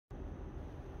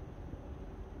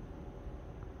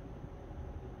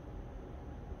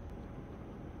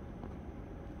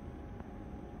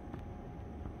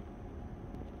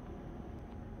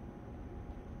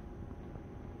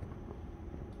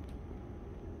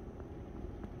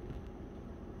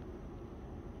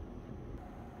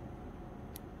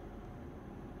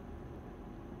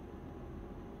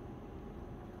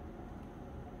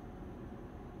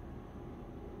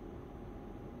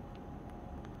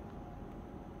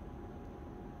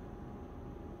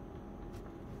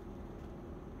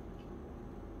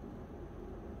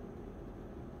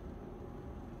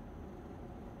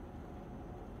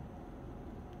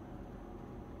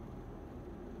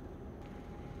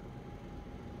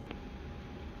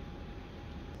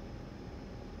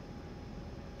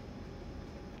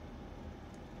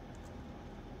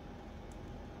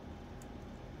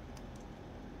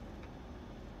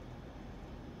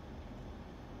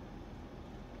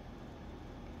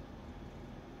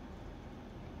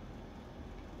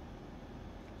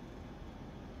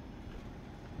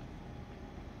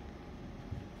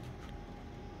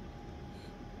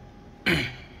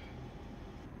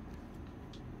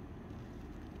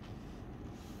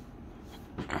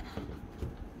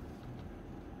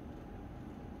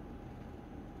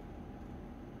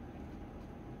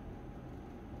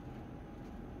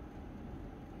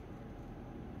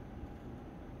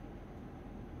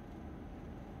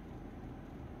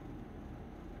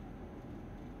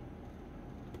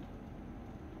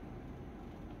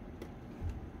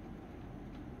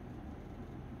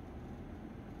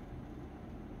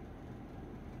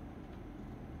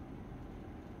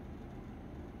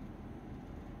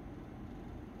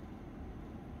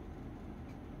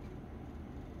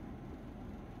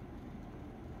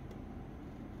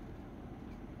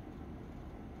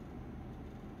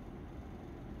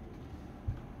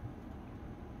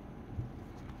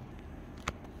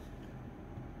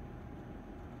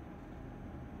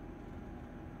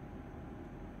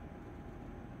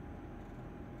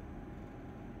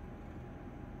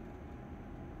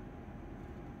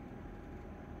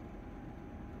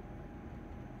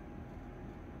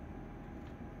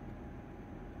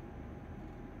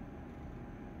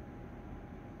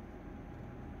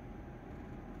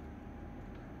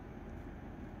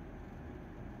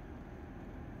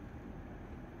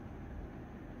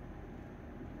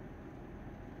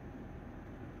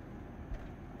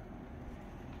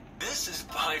This is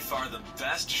by far the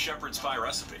best shepherd's pie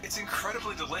recipe. It's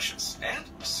incredibly delicious and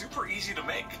super easy to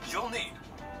make. You'll need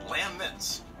lamb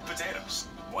mince, potatoes,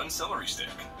 1 celery stick,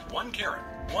 1 carrot,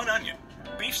 1 onion,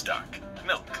 beef stock,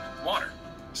 milk, water,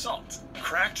 salt,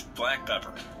 cracked black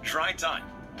pepper, dried thyme,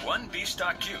 1 beef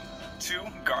stock cube, 2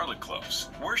 garlic cloves,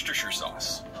 Worcestershire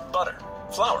sauce, butter,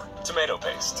 flour, tomato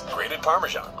paste, grated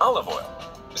Parmesan, olive oil.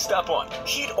 Step 1.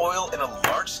 Heat oil in a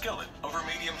large skillet over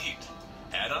medium heat.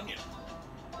 Add onion.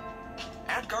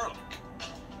 Add garlic.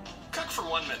 Cook for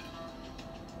 1 minute.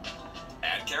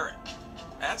 Add carrot.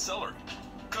 Add celery.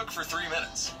 Cook for 3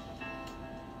 minutes.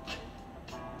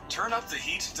 Turn up the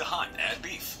heat to high. Add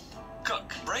beef.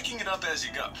 Cook, breaking it up as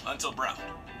you go until brown.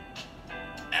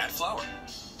 Add flour.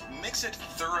 Mix it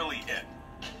thoroughly in.